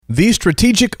The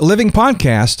Strategic Living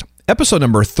Podcast, episode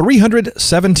number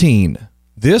 317.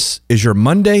 This is your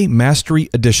Monday Mastery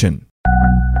Edition.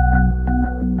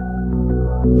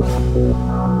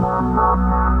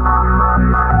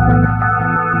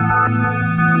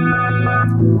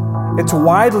 It's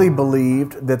widely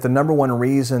believed that the number one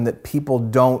reason that people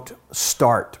don't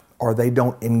start or they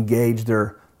don't engage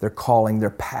their calling, their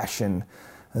passion,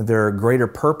 their greater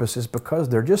purpose is because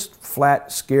they're just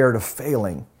flat scared of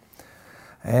failing.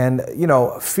 And,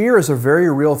 fear is a very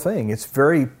real thing. It's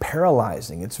very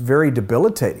paralyzing. It's very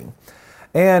debilitating.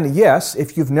 And yes,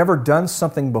 if you've never done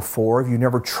something before, if you've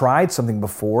never tried something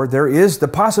before, there is the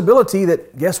possibility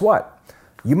that, guess what?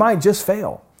 You might just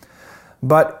fail.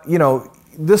 But,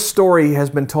 this story has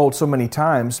been told so many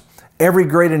times. Every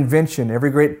great invention,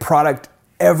 every great product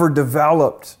ever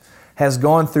developed has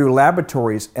gone through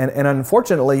laboratories. And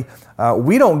unfortunately,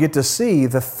 we don't get to see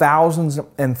the thousands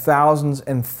and thousands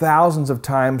and thousands of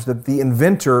times that the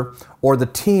inventor or the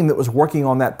team that was working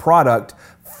on that product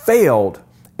failed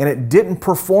and it didn't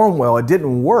perform well, it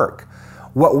didn't work.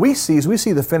 What we see is we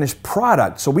see the finished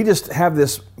product. So we just have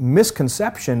this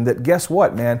misconception that, guess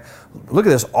what, man? Look at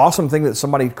this awesome thing that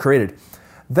somebody created.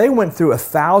 They went through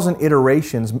 1,000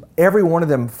 iterations, every one of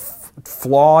them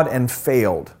flawed and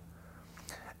failed.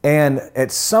 And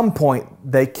at some point,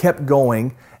 they kept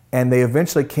going, and they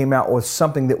eventually came out with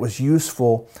something that was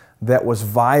useful, that was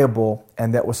viable,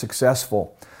 and that was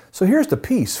successful. So here's the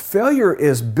piece. Failure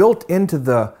is built into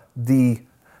the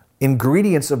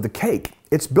ingredients of the cake.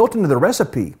 It's built into the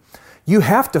recipe. You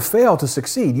have to fail to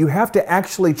succeed. You have to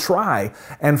actually try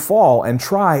and fall and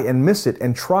try and miss it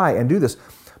and try and do this.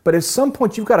 But at some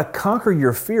point, you've got to conquer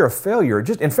your fear of failure.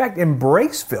 In fact,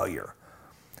 embrace failure.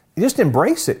 Just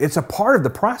embrace it. It's a part of the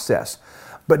process.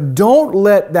 But don't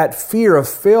let that fear of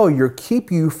failure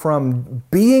keep you from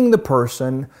being the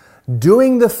person,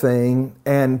 doing the thing,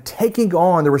 and taking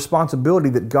on the responsibility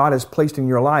that God has placed in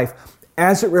your life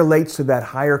as it relates to that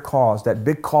higher cause, that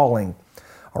big calling.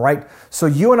 All right? So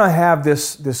you and I have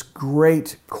this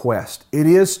great quest. It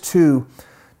is to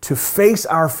face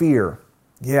our fear.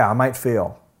 Yeah, I might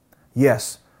fail.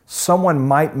 Yes, someone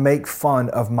might make fun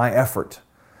of my effort.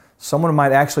 Someone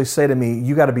might actually say to me,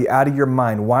 you got to be out of your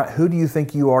mind. Who do you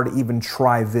think you are to even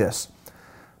try this?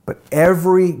 But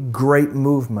every great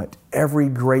movement, every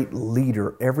great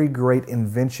leader, every great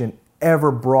invention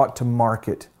ever brought to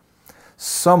market,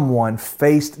 someone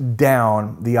faced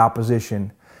down the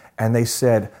opposition and they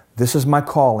said, this is my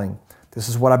calling. This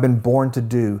is what I've been born to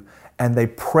do. And they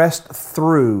pressed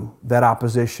through that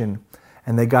opposition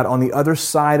and they got on the other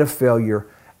side of failure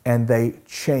and they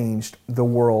changed the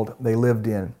world they lived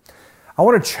in. I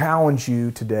want to challenge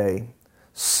you today.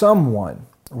 Someone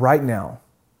right now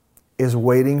is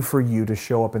waiting for you to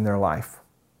show up in their life.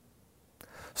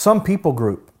 Some people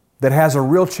group that has a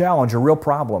real challenge, a real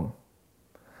problem.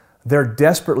 They're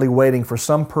desperately waiting for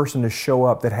some person to show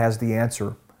up that has the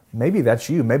answer. Maybe that's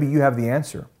you. Maybe you have the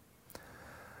answer.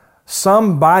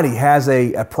 Somebody has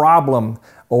a problem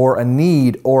or a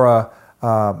need or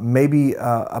maybe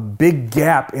a big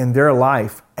gap in their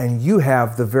life, and you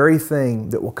have the very thing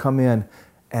that will come in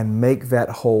and make that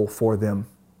whole for them.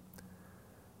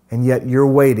 And yet you're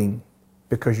waiting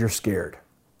because you're scared.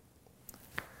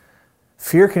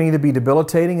 Fear can either be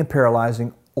debilitating and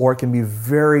paralyzing, or it can be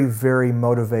very, very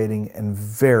motivating and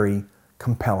very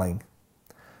compelling.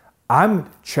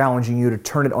 I'm challenging you to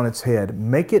turn it on its head.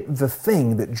 Make it the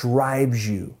thing that drives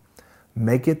you.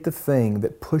 Make it the thing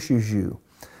that pushes you.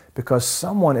 Because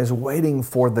someone is waiting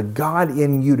for the God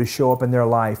in you to show up in their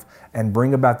life and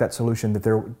bring about that solution that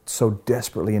they're so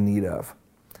desperately in need of.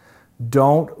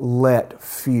 Don't let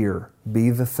fear be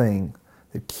the thing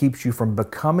that keeps you from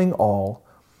becoming all,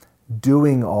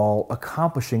 doing all,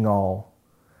 accomplishing all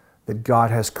that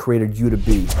God has created you to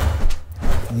be.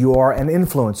 You are an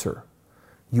influencer.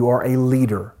 You are a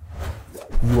leader.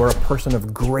 You are a person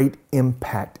of great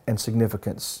impact and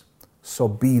significance. So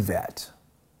be that.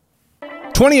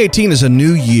 2018 is a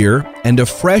new year and a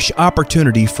fresh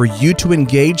opportunity for you to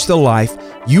engage the life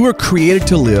you were created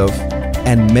to live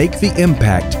and make the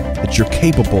impact that you're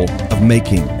capable of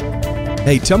making.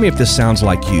 Hey, tell me if this sounds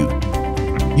like you.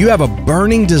 You have a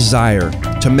burning desire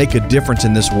to make a difference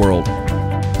in this world,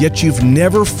 yet you've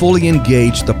never fully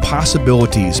engaged the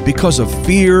possibilities because of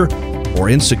fear or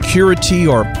insecurity,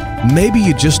 or maybe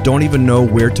you just don't even know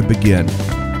where to begin.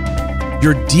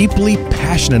 You're deeply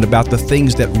passionate about the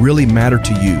things that really matter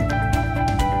to you.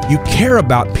 You care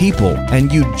about people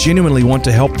and you genuinely want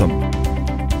to help them.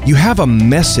 You have a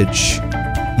message.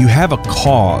 You have a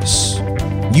cause.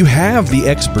 You have the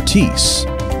expertise,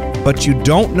 but you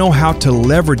don't know how to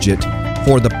leverage it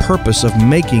for the purpose of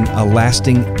making a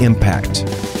lasting impact.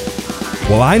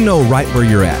 Well, I know right where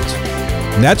you're at.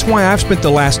 And that's why I've spent the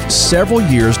last several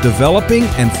years developing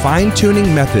and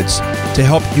fine-tuning methods to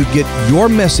help you get your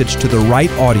message to the right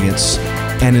audience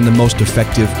and in the most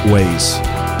effective ways.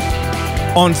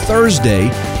 On Thursday,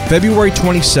 February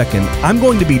 22nd, I'm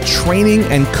going to be training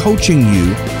and coaching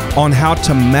you on how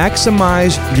to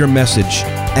maximize your message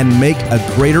and make a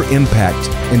greater impact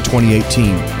in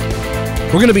 2018.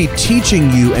 We're going to be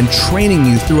teaching you and training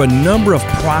you through a number of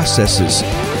processes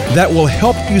that will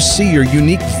help you see your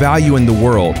unique value in the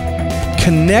world,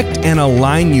 connect and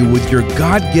align you with your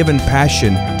God-given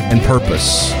passion and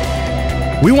purpose.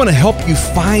 We want to help you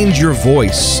find your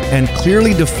voice and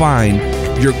clearly define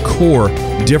your core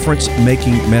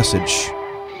difference-making message.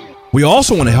 We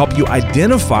also want to help you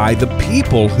identify the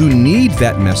people who need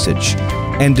that message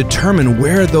and determine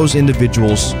where those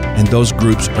individuals and those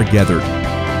groups are gathered.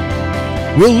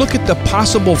 We'll look at the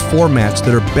possible formats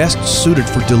that are best suited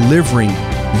for delivering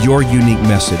your unique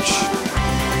message.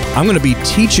 I'm going to be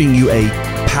teaching you a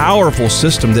powerful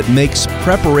system that makes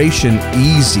preparation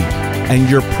easy and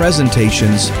your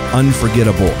presentations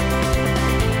unforgettable.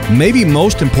 Maybe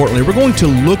most importantly, we're going to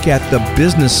look at the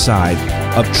business side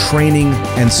of training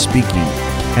and speaking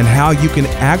and how you can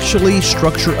actually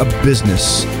structure a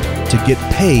business to get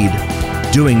paid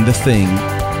doing the thing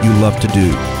you love to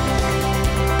do.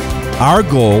 Our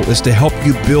goal is to help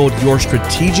you build your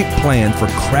strategic plan for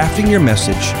crafting your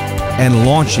message and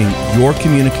launching your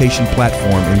communication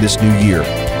platform in this new year.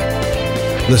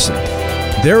 Listen,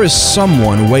 there is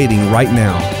someone waiting right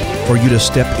now for you to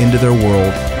step into their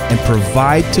world and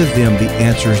provide to them the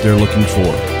answers they're looking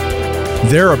for.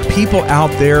 There are people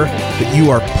out there that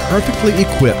you are perfectly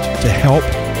equipped to help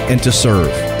and to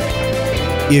serve.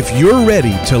 If you're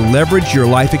ready to leverage your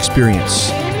life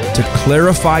experience to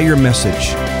clarify your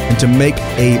message and to make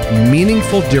a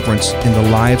meaningful difference in the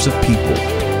lives of people,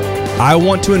 I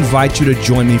want to invite you to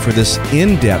join me for this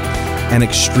in-depth and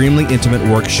extremely intimate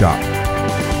workshop.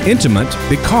 Intimate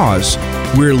because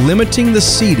we're limiting the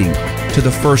seating to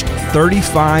the first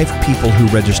 35 people who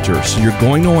register, so you're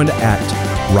going to want to act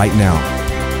right now.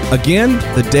 Again,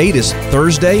 the date is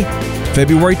Thursday,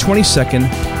 February 22nd,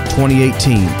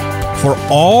 2018. For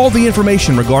all the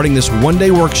information regarding this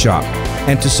one-day workshop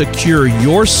and to secure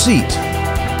your seat,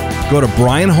 go to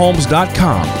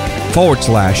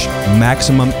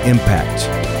brianholmes.com/maximum impact.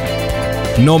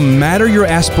 No matter your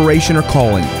aspiration or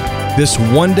calling, this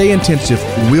one-day intensive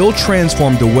will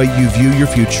transform the way you view your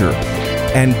future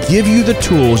and give you the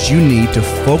tools you need to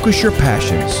focus your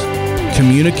passions,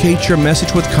 communicate your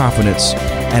message with confidence,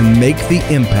 and make the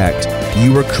impact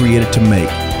you were created to make.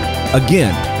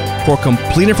 Again, for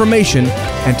complete information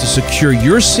and to secure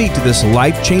your seat to this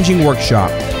life-changing workshop,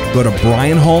 go to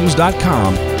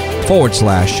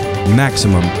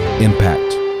brianholmes.com/maximum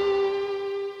impact.